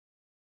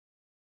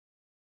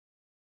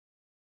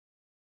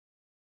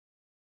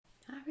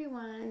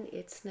everyone,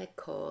 it's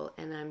Nicole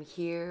and I'm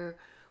here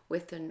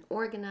with an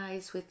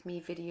Organize With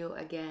Me video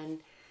again.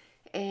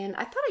 And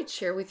I thought I'd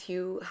share with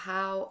you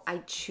how I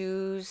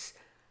choose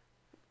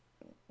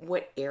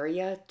what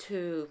area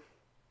to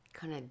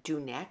kind of do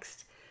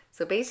next.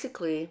 So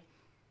basically,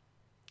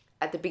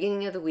 at the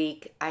beginning of the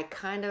week, I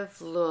kind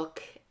of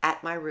look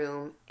at my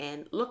room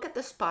and look at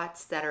the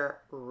spots that are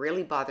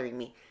really bothering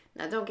me.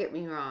 Now, don't get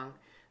me wrong,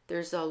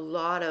 there's a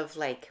lot of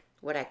like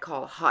what I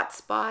call hot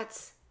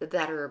spots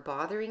that are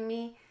bothering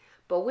me,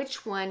 but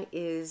which one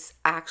is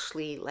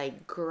actually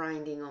like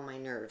grinding on my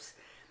nerves?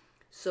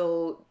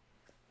 So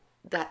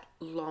that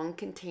long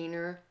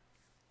container,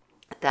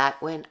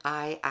 that when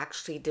I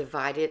actually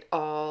divided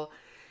all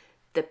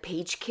the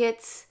page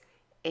kits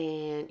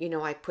and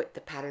I put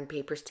the pattern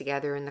papers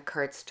together in the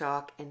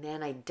cardstock, and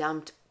then I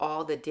dumped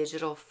all the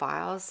digital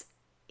files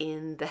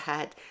in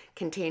that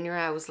container.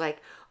 I was like,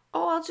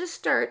 oh, I'll just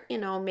start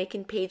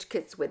making page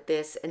kits with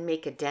this and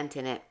make a dent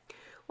in it.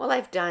 Well,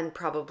 I've done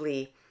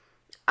probably,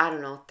 I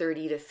don't know,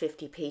 30 to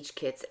 50 page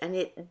kits, and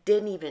it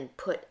didn't even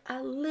put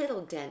a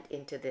little dent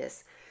into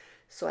this.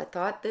 So I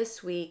thought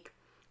this week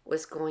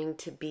was going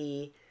to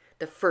be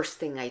the first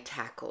thing I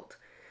tackled.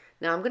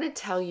 Now I'm going to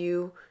tell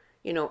you,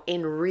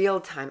 in real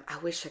time, I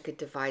wish I could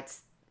divide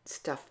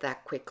stuff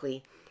that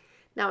quickly.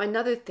 Now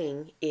another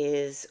thing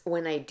is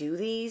when I do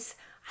these,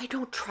 I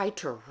don't try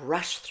to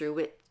rush through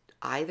it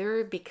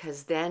either,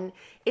 because then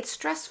it's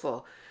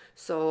stressful.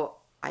 So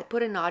I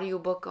put an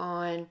audiobook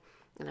on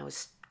and I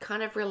was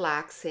kind of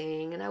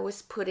relaxing, and I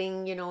was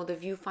putting, the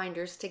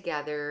viewfinders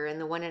together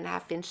and the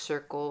 1.5-inch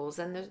circles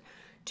and the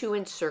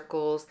 2-inch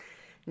circles,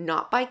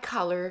 not by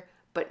color,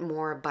 but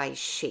more by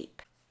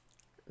shape.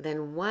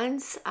 Then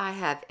once I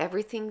have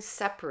everything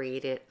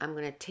separated, I'm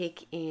going to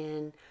take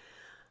in,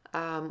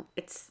 I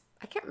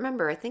can't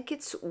remember, I think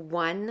it's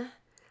 1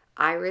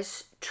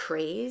 iris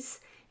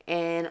trays,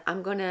 and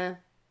I'm going to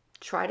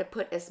try to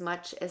put as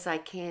much as I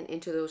can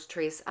into those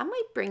trays. I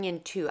might bring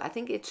in 2, I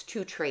think it's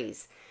 2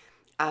 trays,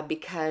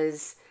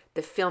 because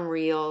the film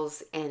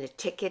reels and the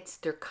tickets,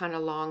 they're kind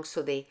of long,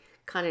 so they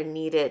kind of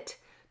needed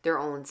their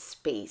own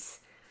space.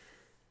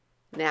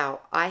 Now,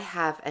 I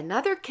have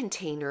another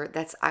container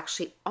that's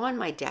actually on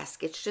my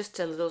desk. It's just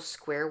a little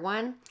square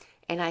one,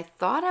 and I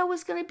thought I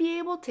was going to be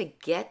able to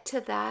get to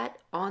that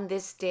on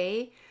this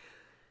day,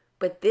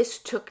 but this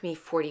took me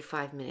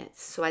 45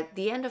 minutes. So at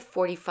the end of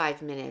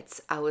 45 minutes,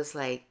 I was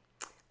like,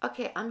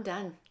 okay, I'm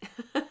done.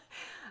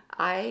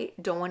 I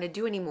don't want to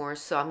do anymore,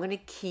 so I'm going to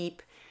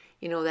keep,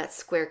 that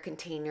square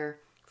container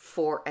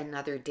for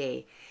another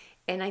day.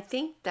 And I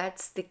think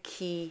that's the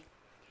key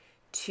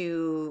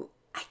to,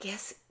 I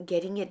guess,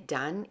 getting it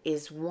done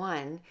is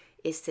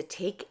to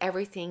take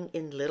everything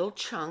in little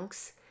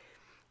chunks.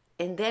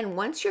 And then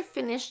once you're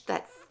finished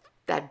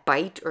that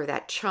bite or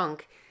that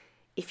chunk,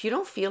 if you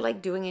don't feel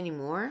like doing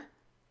anymore,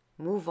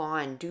 move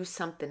on, do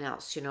something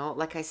else.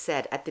 Like I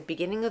said, at the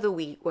beginning of the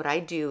week, what I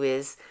do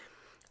is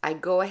I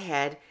go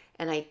ahead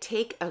and I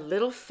take a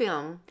little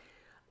film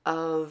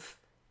of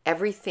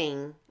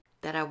everything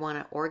that I want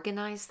to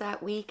organize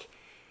that week.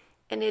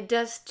 And it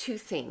does 2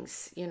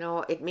 things.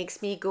 It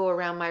makes me go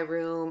around my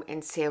room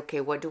and say, okay,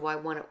 what do I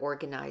want to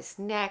organize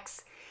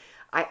next?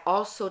 I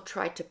also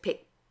try to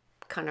pick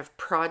kind of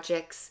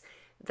projects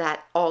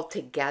that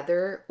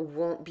altogether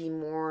won't be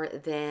more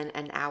than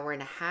an hour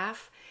and a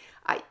half.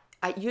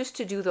 I used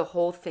to do the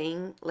whole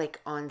thing like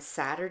on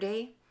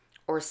Saturday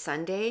or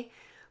Sunday,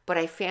 but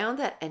I found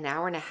that an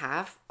hour and a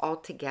half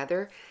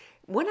altogether,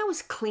 when I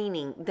was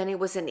cleaning, then it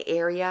was an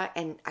area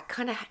and I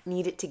kind of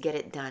needed to get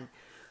it done.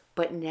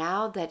 But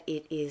now that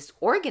it is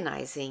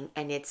organizing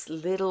and it's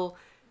little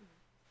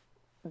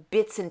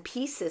bits and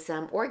pieces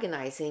I'm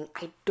organizing,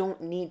 I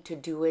don't need to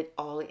do it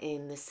all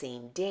in the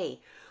same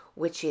day,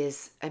 which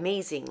is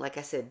amazing. Like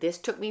I said, this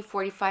took me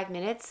 45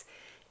 minutes.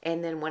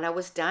 And then when I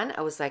was done,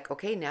 I was like,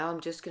 okay, now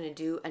I'm just going to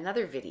do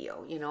another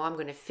video. I'm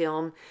going to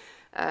film,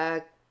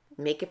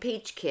 make a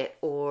page kit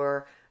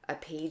or a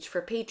page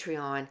for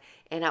Patreon.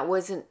 And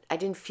I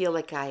didn't feel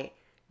like I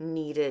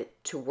needed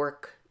to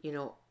work,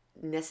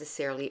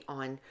 necessarily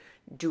on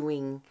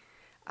doing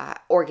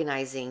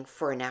organizing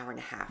for an hour and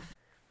a half.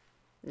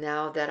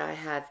 Now that I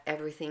have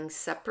everything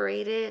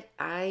separated,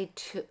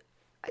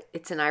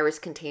 it's an iris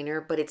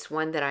container, but it's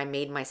one that I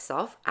made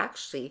myself.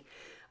 Actually,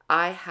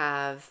 I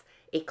have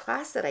a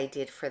class that I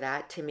did for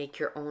that, to make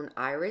your own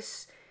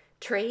iris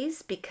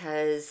trays,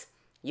 because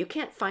you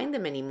can't find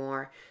them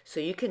anymore. So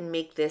you can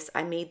make this.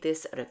 I made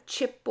this out of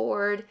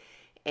chipboard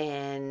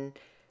and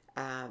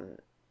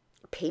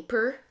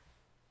paper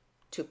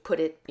to put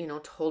it,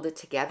 to hold it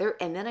together.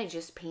 And then I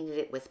just painted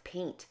it with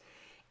paint.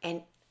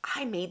 And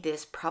I made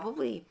this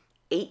probably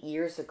 8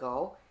 years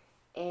ago,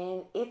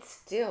 and it's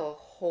still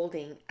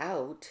holding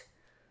out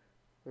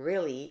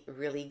really,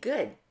 really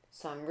good.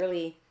 So I'm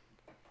really,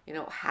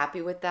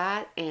 happy with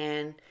that.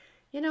 And,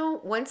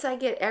 once I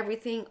get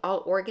everything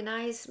all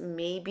organized,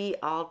 maybe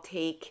I'll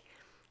take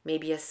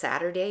maybe a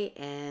Saturday,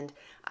 and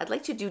I'd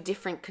like to do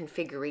different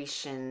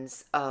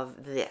configurations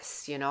of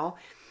this,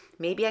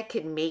 maybe I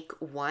could make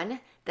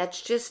one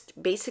that's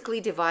just basically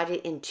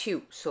divided in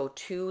two. So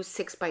two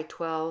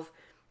 6x12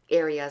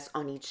 areas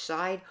on each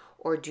side,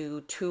 or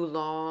do two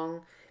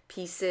long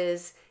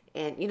pieces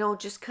and, you know,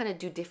 just kind of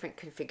do different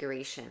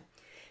configuration.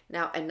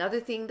 Now, another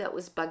thing that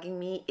was bugging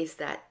me is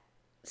that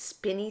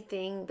spinny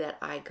thing that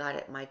I got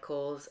at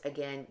Michael's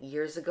again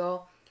years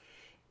ago.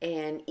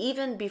 And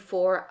even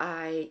before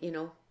I, you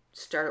know,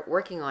 started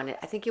working on it,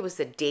 I think it was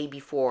the day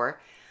before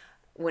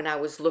when I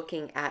was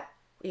looking at,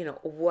 you know,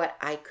 what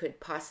I could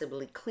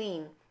possibly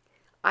clean,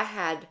 I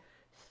had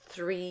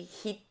 3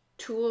 heat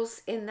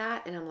tools in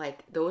that, and I'm like,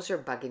 those are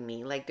bugging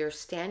me. Like, they're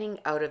standing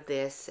out of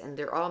this and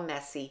they're all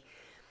messy.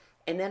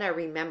 And then I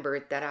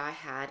remembered that I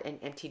had an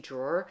empty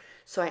drawer,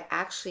 so I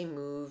actually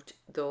moved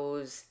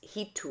those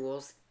heat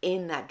tools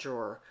in that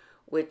drawer,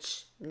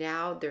 which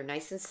now they're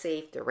nice and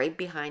safe. They're right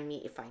behind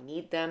me. If I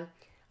need them,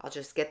 I'll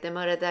just get them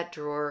out of that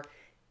drawer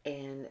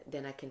and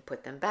then I can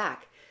put them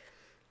back.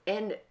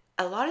 And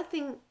a lot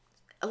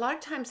of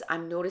times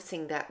I'm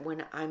noticing that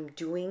when I'm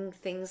doing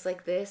things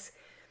like this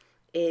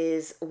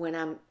is when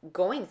I'm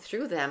going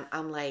through them,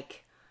 I'm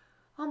like,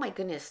 oh my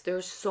goodness,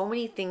 there's so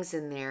many things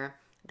in there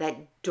that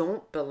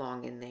don't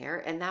belong in there,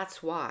 and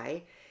that's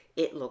why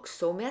it looks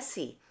so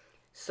messy.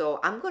 So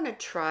I'm going to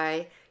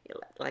try,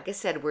 like I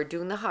said, we're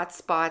doing the hot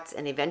spots,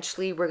 and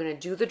eventually we're going to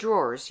do the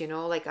drawers, you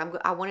know, like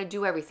I want to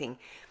do everything.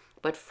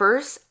 But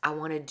first, I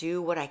want to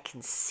do what I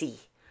can see.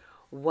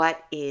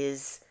 What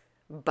is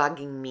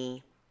bugging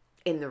me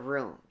in the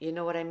room? You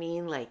know what I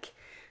mean? Like,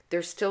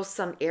 there's still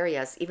some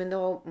areas, even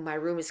though my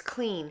room is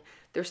clean,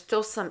 there's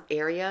still some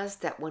areas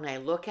that when I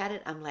look at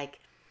it, I'm like,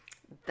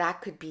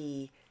 that could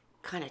be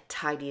kind of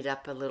tidied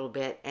up a little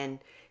bit and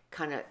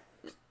kind of,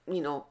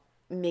 you know,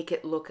 make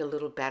it look a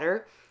little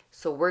better.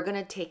 So we're going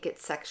to take it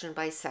section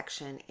by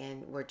section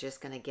and we're just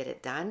going to get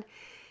it done.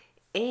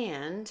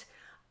 And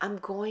I'm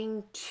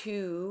going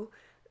to,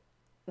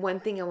 one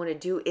thing I want to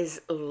do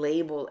is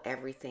label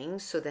everything,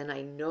 so then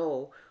I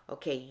know,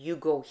 okay, you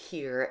go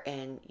here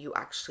and you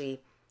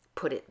actually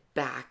put it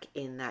back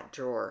in that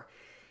drawer.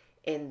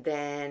 And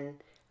then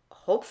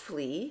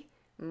hopefully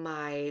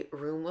my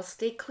room will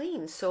stay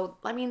clean. So,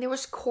 I mean, there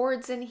was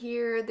cords in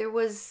here, there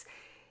was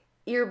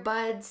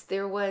earbuds,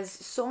 there was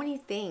so many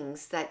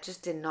things that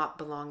just did not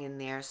belong in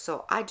there.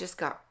 So I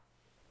just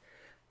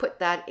put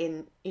that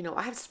in, you know,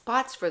 I have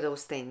spots for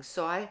those things.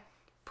 So I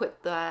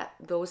put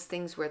those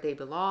things where they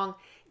belong,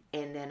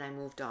 and then I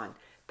moved on.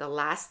 The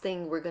last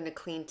thing we're going to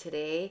clean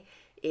today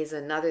is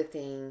another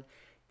thing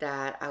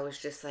that I was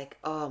just like,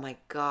 oh my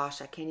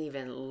gosh, I can't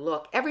even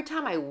look. Every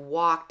time I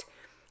walked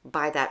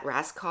by that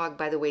Rascog,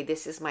 by the way,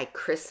 this is my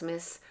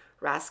Christmas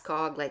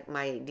Rascog, like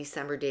my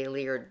December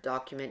daily or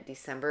document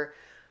December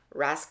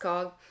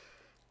Rascog.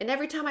 And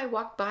every time I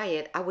walked by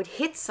it, I would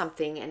hit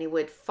something and it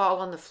would fall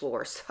on the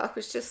floor. So I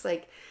was just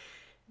like,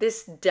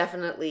 this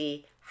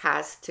definitely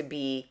has to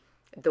be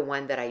the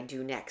one that I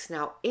do next.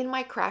 Now, in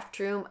my craft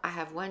room, I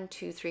have 1,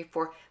 2, 3,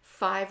 4,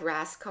 5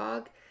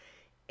 Rascog.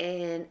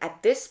 And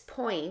at this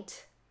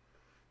point,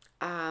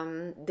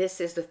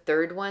 this is the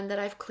third one that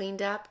I've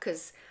cleaned up,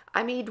 because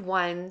I made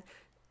one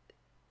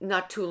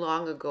not too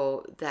long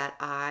ago that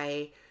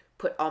I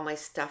put all my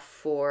stuff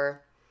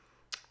for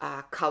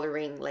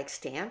coloring, like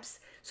stamps.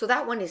 So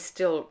that one is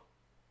still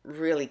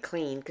really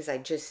clean because I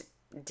just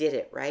did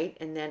it, right?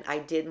 And then I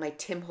did my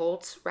Tim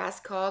Holtz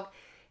Rascog,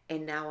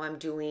 and now I'm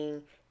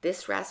doing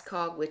this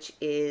Rascog, which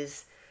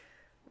is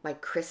my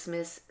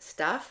Christmas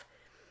stuff.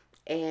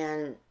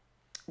 And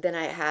then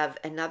I have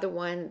another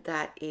one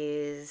that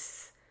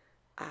is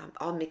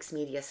all mixed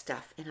media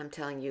stuff. And I'm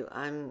telling you,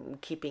 I'm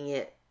keeping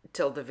it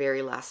till the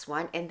very last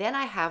one. And then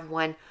I have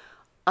one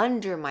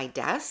under my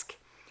desk,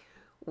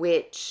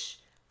 which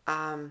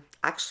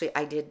actually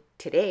I did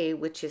today,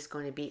 which is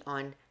going to be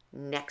on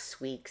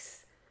next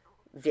week's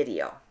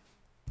video.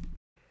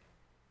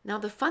 Now,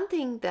 the fun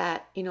thing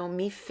that, you know,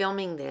 me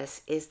filming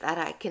this is that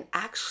I can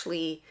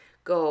actually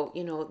go,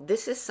 you know,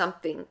 this is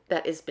something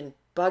that has been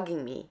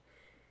bugging me,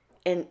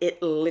 and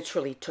it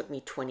literally took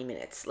me 20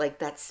 minutes. Like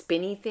that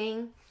spinny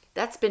thing,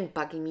 that's been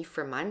bugging me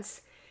for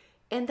months,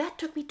 and that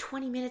took me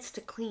 20 minutes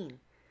to clean.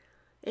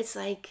 It's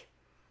like,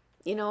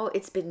 you know,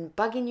 it's been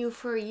bugging you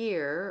for a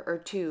year or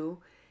two,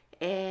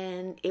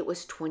 and it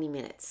was 20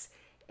 minutes.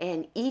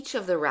 And each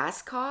of the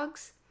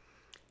Rascogs,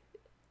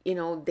 you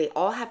know, they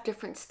all have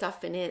different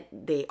stuff in it.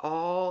 They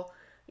all,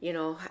 you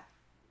know,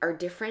 are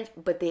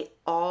different, but they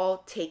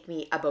all take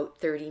me about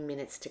 30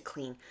 minutes to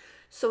clean.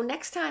 So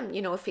next time,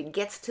 you know, if it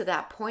gets to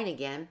that point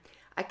again,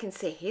 I can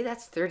say, hey,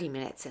 that's 30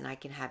 minutes and I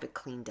can have it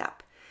cleaned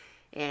up.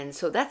 And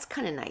so that's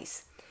kind of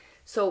nice.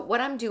 So what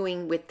I'm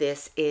doing with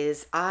this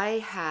is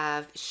I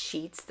have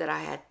sheets that I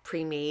had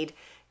pre-made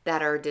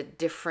that are the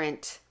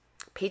different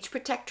page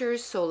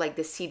protectors. So like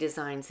the C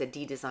designs, the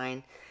D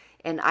design,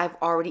 and I've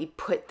already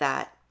put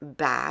that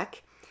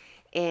back.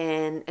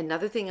 And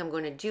another thing I'm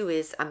going to do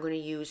is I'm going to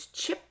use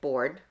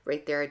chipboard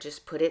right there. I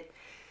just put it,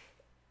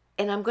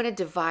 and I'm going to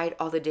divide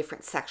all the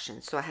different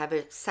sections. So I have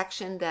a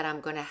section that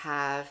I'm going to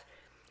have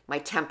my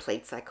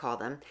templates, I call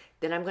them.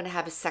 Then I'm going to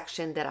have a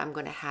section that I'm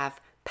going to have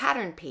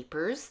pattern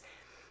papers.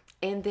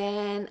 And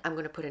then I'm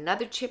going to put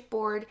another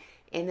chipboard,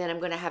 and then I'm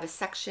going to have a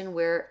section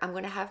where I'm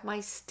going to have my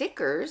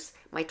stickers,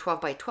 my 12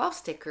 by 12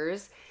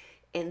 stickers.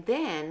 And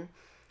then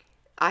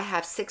I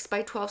have 6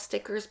 by 12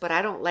 stickers, but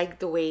I don't like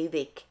the way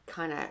they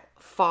kind of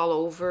fall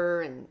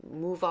over and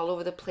move all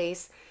over the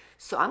place.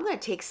 So I'm going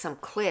to take some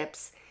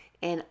clips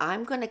and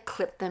I'm going to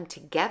clip them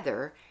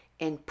together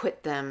and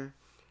put them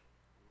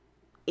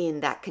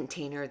in that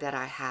container that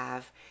I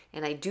have.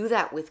 And I do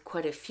that with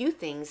quite a few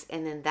things.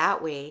 And then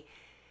that way,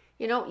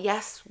 you know,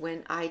 yes,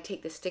 when I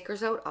take the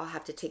stickers out, I'll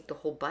have to take the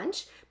whole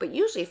bunch. But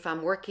usually if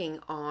I'm working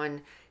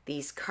on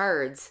these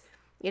cards,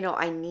 you know,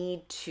 I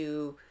need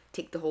to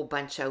take the whole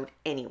bunch out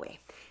anyway.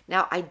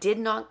 Now, I did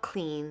not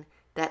clean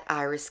that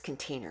iris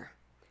container.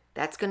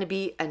 That's going to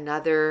be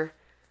another,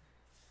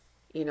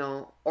 you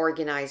know,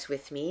 organize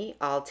with me.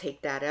 I'll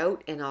take that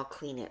out and I'll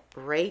clean it.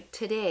 Right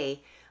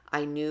today,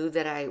 I knew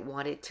that I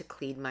wanted to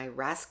clean my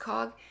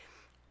Rascog,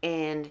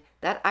 and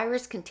that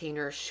iris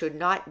container should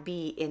not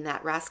be in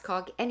that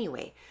Rascog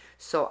anyway.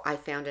 So I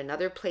found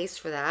another place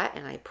for that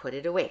and I put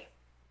it away.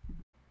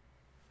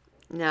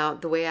 Now,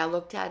 the way I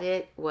looked at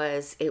it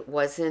was it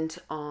wasn't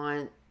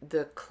on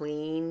the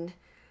clean,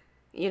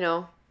 you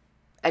know,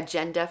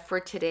 agenda for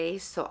today,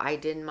 so I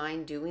didn't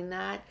mind doing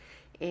that.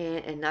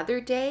 And another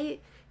day,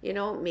 you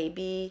know,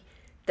 maybe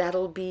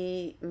that'll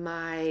be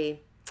my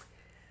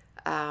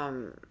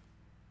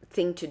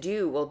thing to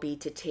do, will be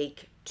to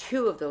take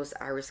 2 of those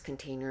iris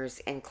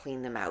containers and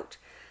clean them out.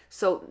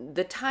 So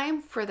the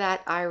time for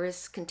that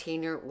iris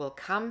container will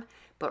come,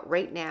 but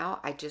right now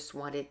I just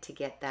wanted to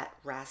get that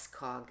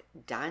Rascog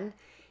done.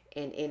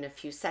 And in a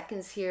few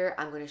seconds here,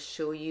 I'm going to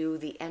show you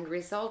the end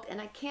result.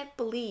 And I can't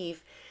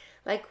believe,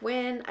 like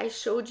when I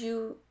showed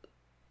you,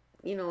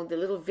 you know, the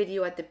little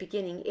video at the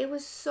beginning, it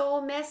was so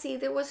messy.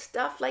 There was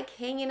stuff like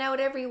hanging out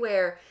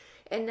everywhere.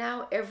 And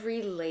now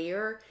every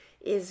layer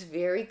is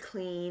very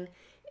clean.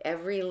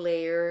 Every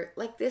layer,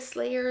 like this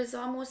layer, is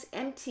almost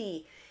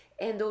empty.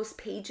 And those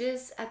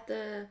pages at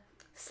the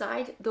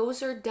side,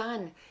 those are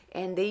done.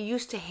 And they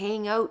used to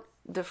hang out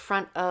the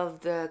front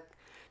of the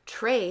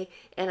tray,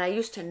 and I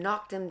used to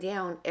knock them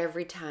down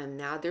every time.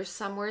 Now they're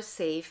somewhere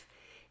safe,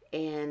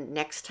 and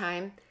next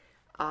time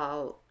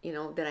I'll, you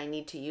know, that I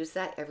need to use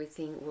that,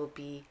 everything will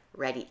be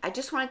ready. I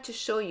just wanted to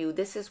show you,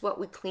 this is what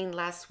we cleaned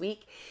last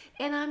week,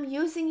 and I'm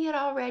using it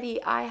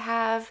already. I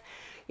have,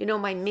 you know,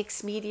 my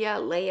mixed media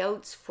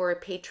layouts for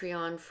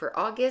Patreon for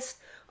August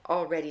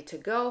all ready to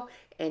go.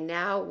 And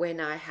now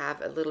when I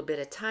have a little bit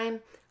of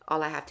time,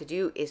 all I have to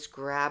do is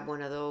grab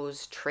one of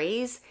those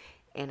trays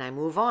and I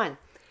move on.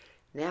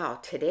 Now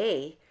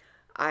today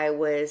I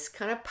was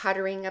kind of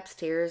puttering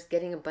upstairs,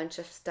 getting a bunch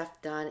of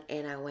stuff done,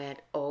 and I went,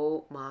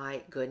 oh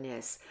my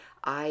goodness,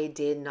 I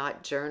did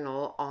not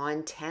journal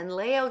on 10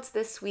 layouts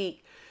this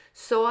week.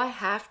 So I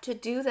have to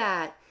do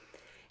that.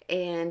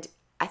 And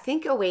I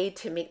think a way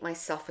to make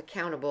myself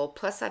accountable,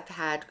 plus I've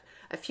had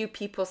a few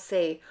people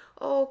say,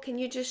 oh, can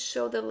you just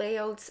show the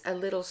layouts a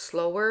little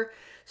slower?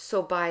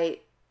 So by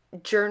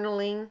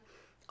journaling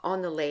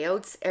on the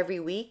layouts every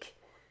week,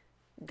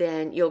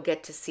 then you'll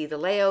get to see the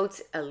layouts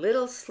a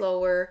little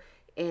slower,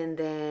 and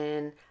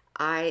then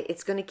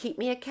it's going to keep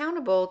me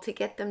accountable to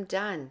get them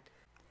done.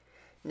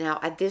 Now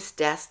at this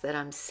desk that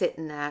I'm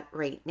sitting at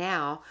right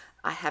now,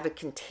 I have a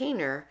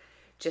container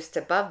just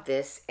above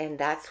this, and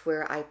that's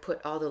where I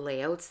put all the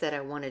layouts that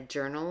I want to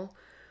journal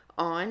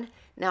on.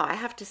 Now I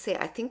have to say,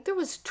 I think there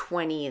was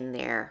 20 in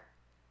there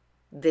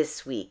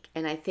this week,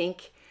 and I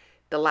think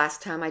the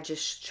last time I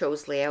just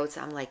chose layouts,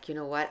 I'm like, you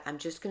know what, I'm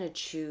just going to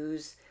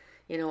choose,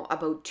 you know,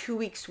 about 2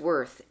 weeks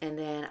worth, and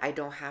then I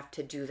don't have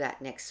to do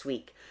that next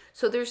week.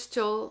 So there's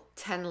still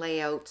 10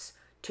 layouts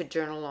to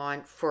journal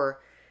on for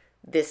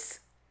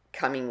this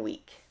coming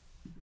week.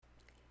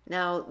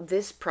 Now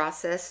this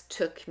process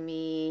took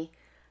me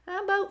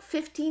about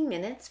 15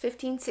 minutes,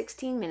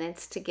 16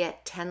 minutes to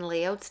get 10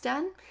 layouts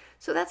done.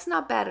 So that's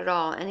not bad at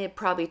all. And it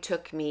probably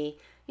took me,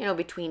 you know,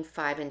 between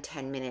 5 and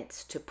 10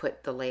 minutes to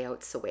put the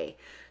layouts away.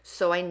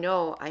 So I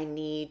know I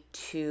need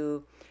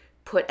to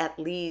put at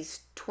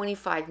least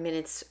 25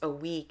 minutes a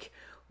week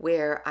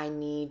where I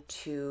need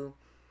to,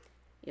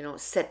 you know,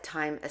 set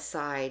time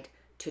aside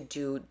to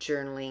do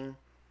journaling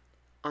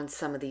on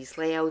some of these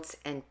layouts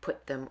and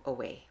put them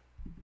away.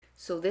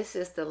 So this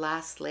is the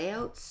last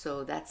layout,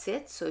 so that's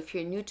it. So if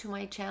you're new to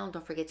my channel,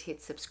 don't forget to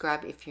hit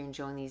subscribe if you're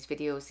enjoying these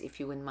videos. If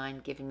you wouldn't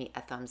mind giving me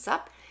a thumbs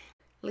up,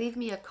 leave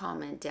me a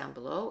comment down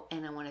below,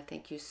 and I want to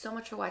thank you so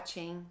much for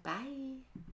watching. Bye.